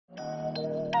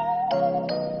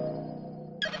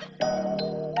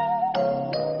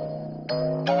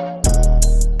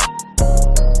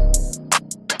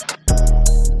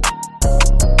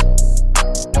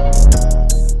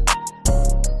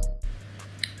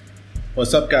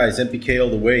What's up guys, NPK all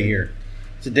the way here.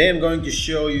 Today I'm going to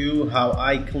show you how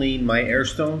I clean my air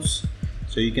stones.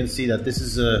 So you can see that this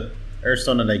is a air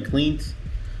stone that I cleaned.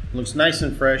 It looks nice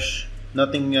and fresh,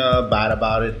 nothing bad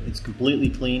about it. It's completely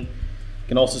clean. You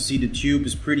can also see the tube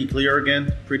is pretty clear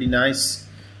again, pretty nice.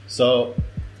 So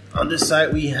on this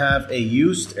side we have a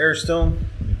used air stone.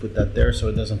 Let me put that there so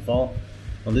it doesn't fall.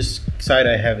 On this side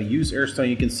I have a used air stone.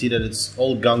 You can see that it's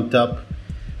all gunked up.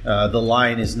 The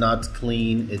line is not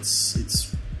clean.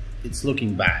 It's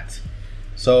looking bad.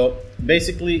 So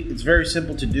basically it's very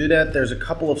simple to do that. There's a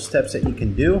couple of steps that you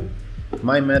can do.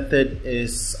 My method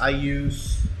is I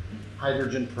use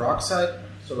hydrogen peroxide,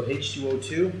 so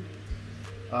H2O2.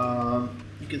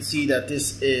 You can see that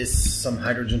this is some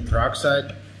hydrogen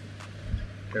peroxide.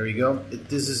 There you go.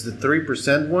 This is the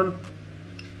 3% one.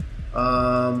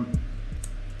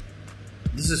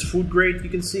 This is food grade. You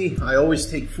can see I always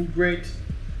take food grade.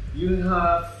 You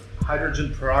have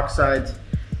hydrogen peroxide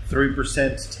 3%,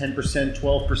 10%,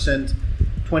 12%,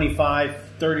 25,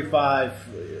 35,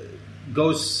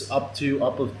 goes up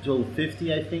until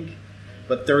 50, I think,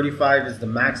 but 35 is the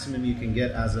maximum you can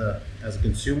get as a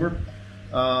consumer.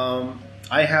 I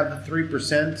have the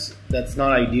 3%. That's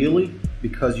not ideally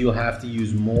because you'll have to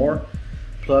use more.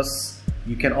 Plus,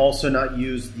 you can also not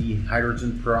use the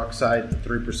hydrogen peroxide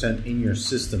 3% in your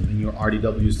system, in your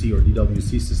RDWC or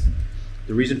DWC system.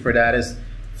 The reason for that is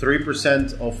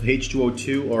 3% of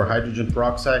H2O2 or hydrogen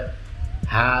peroxide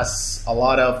has a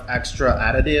lot of extra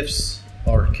additives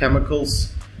or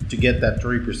chemicals to get that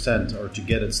 3% or to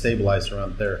get it stabilized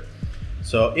around there.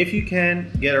 So if you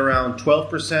can get around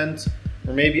 12%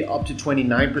 or maybe up to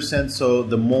 29%, so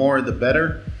the more the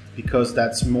better, because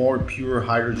that's more pure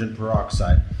hydrogen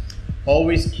peroxide.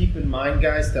 Always keep in mind,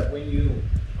 guys, that when you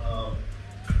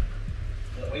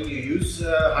use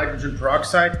hydrogen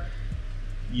peroxide,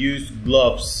 use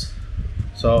gloves.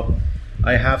 So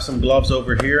I have some gloves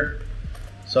over here.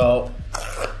 So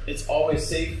it's always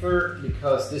safer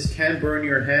because this can burn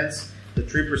your hands. The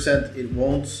 3% it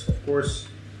won't, of course,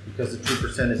 because the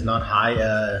 3% is not high.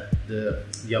 The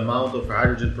amount of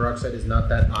hydrogen peroxide is not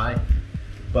that high.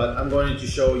 But I'm going to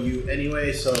show you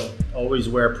anyway, so always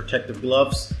wear protective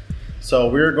gloves. So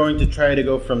we're going to try to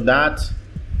go from that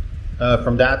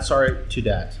to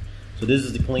that. So this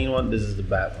is the clean one, this is the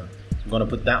bad one. So I'm going to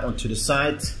put that one to the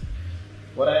side.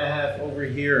 What I have over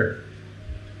here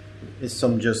is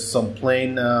some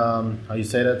plain, how you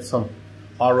say that, some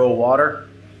RO water.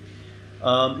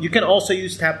 You can also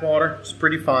use tap water, it's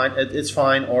pretty fine, it's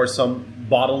fine, or some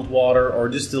bottled water or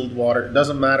distilled water. It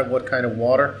doesn't matter what kind of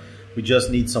water, we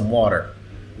just need some water.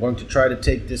 I'm going to try to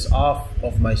take this off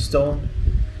of my stone,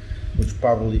 which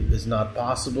probably is not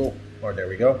possible. Or there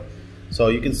we go. So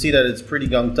you can see that it's pretty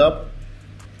gunked up.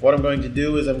 What I'm going to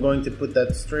do is I'm going to put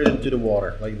that straight into the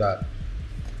water like that.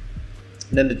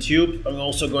 And then the tube I'm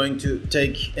also going to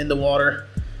take in the water.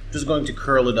 I'm just going to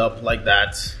curl it up like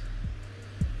that,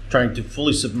 trying to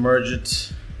fully submerge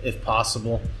it if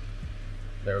possible.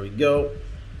 There we go.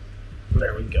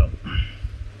 There we go.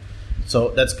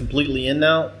 So that's completely in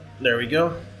now. There we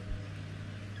go.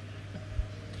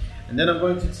 And then I'm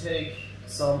going to take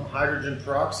some hydrogen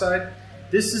peroxide.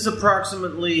 This is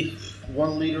approximately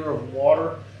 1 liter of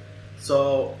water.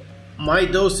 So my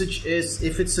dosage is,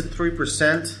 if it's at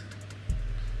 3%,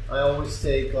 I always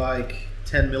take like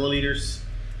 10 milliliters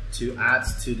to add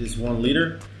to this 1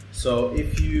 liter. So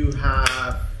if you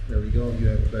have, there we go, you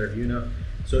have a better view now.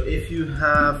 So if you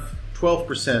have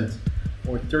 12%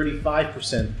 or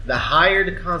 35%, the higher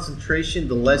the concentration,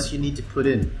 the less you need to put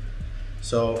in.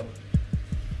 So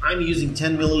I'm using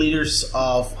 10 milliliters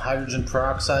of hydrogen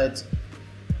peroxide.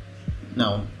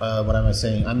 No, what am I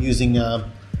saying? I'm using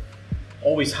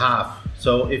always half.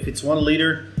 So if it's 1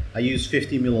 liter, I use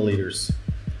 50 milliliters.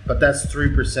 But that's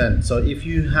 3%. So if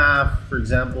you have, for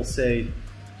example, say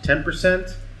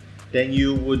 10%, then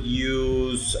you would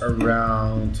use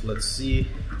around, let's see,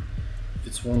 if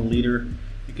it's 1 liter,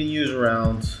 you can use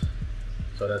around,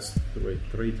 so that's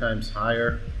 3 times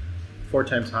higher, 4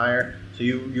 times higher. So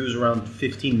you use around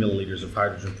 15 milliliters of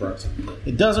hydrogen peroxide.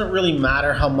 It doesn't really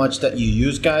matter how much that you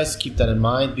use, guys. Keep that in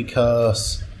mind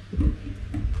because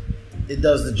it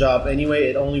does the job anyway.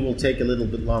 It only will take a little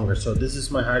bit longer. So this is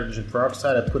my hydrogen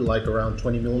peroxide. I put like around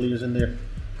 20 milliliters in there.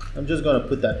 I'm just going to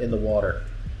put that in the water.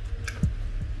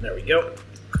 There we go.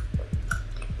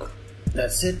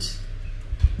 That's it.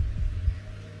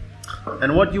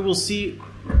 And what you will see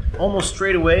almost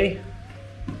straight away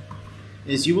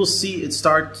is you will see it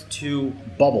start to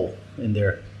bubble in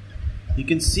there. You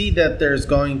can see that there's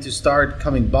going to start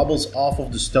coming bubbles off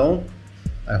of the stone.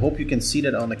 I hope you can see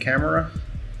that on the camera.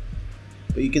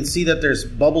 But you can see that there's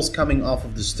bubbles coming off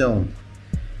of the stone.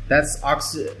 That's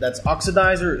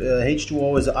oxidizer.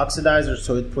 H2O is an oxidizer,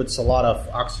 so it puts a lot of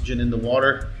oxygen in the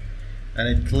water and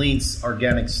it cleans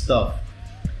organic stuff.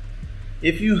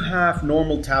 If you have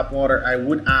normal tap water, I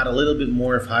would add a little bit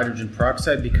more of hydrogen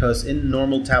peroxide, because in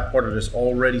normal tap water there's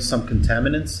already some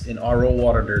contaminants. In RO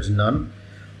water there's none.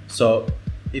 So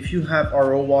if you have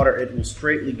RO water, it will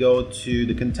straightly go to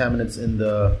the contaminants in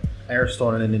the air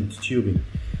stone and into tubing.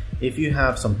 If you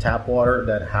have some tap water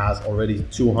that has already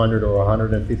 200 or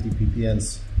 150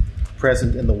 ppm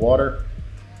present in the water,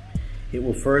 it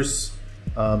will first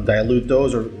dilute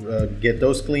those or get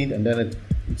those cleaned, and then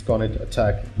it's going to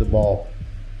attack the ball.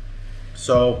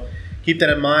 So keep that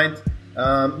in mind.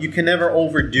 You can never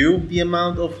overdo the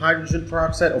amount of hydrogen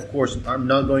peroxide. Of course, I'm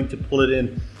not going to pull it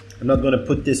in. I'm not going to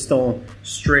put this stone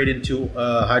straight into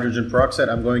hydrogen peroxide.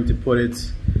 I'm going to put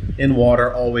it in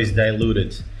water, always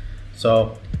diluted.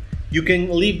 So you can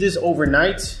leave this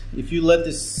overnight. If you let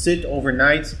this sit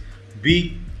overnight,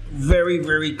 be very,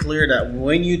 very clear that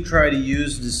when you try to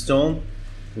use the stone,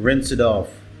 rinse it off.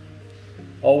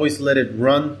 Always let it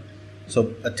run.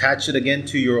 So attach it again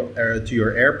to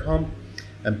your air pump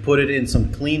and put it in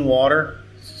some clean water.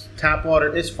 Tap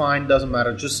water is fine, doesn't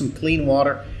matter. Just some clean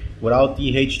water without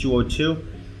the H2O2.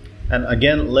 And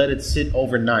again, let it sit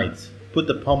overnight. Put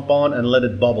the pump on and let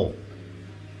it bubble.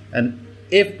 And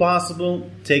if possible,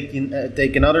 take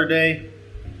another day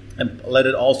and let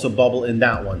it also bubble in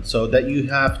that one, so that you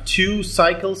have 2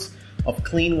 cycles of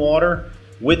clean water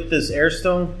with this air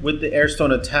stone, with the air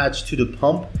stone attached to the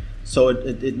pump, so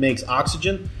it makes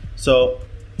oxygen. So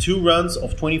 2 runs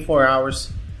of 24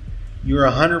 hours, you're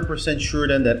 100% sure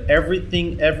then that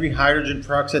every hydrogen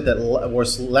peroxide that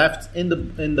was left in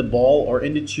the ball or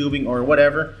in the tubing or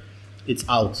whatever, it's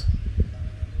out.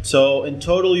 So in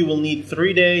total you will need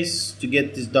 3 days to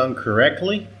get this done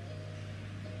correctly.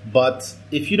 But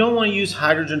if you don't want to use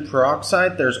hydrogen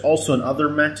peroxide, there's also another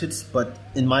methods, but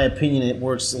in my opinion it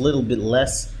works a little bit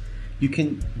less. You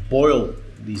can boil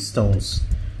these stones.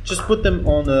 Just put them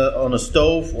on a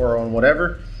stove or on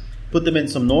whatever. Put them in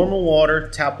some normal water,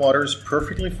 tap water is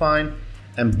perfectly fine,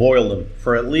 and boil them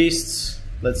for at least,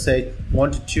 let's say,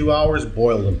 1 to 2 hours,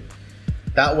 boil them.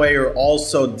 That way you're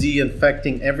also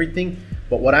de-infecting everything.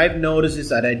 But what I've noticed is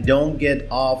that I don't get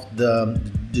off the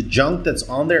junk that's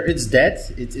on there. It's dead,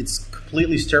 it's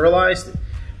completely sterilized,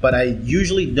 but I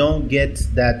usually don't get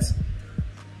that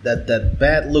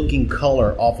bad looking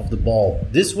color off of the ball.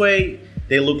 This way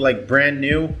they look like brand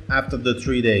new after the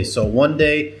 3 days. So 1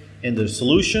 day in the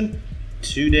solution,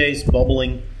 2 days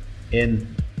bubbling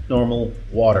in normal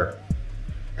water.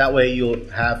 That way you'll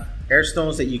have air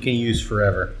stones that you can use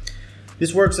forever.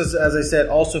 This works, as I said,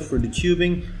 also for the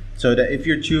tubing, so that if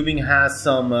your tubing has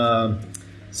some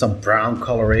brown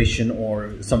coloration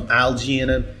or some algae in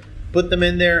it, put them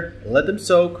in there, let them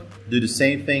soak, do the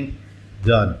same thing,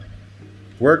 done.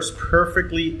 Works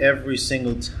perfectly every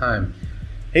single time.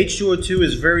 H2O2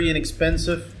 is very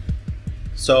inexpensive,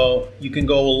 so you can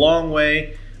go a long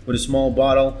way with a small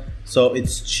bottle. So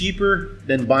it's cheaper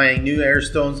than buying new air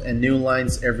stones and new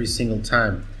lines every single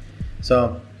time.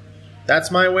 So that's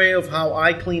my way of how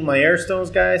I clean my air stones,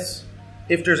 guys.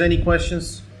 If there's any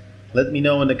questions, let me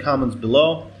know in the comments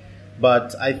below.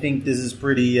 But I think this is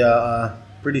pretty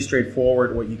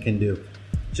straightforward what you can do.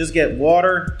 Just get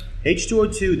water,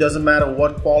 H2O2, doesn't matter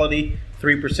what quality,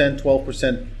 3%,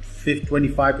 12%,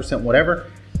 25%, whatever.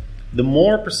 The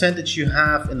more percentage you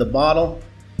have in the bottle,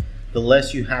 the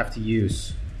less you have to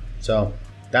use. So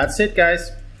that's it,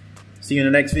 guys. See you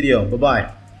in the next video.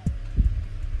 Bye-bye.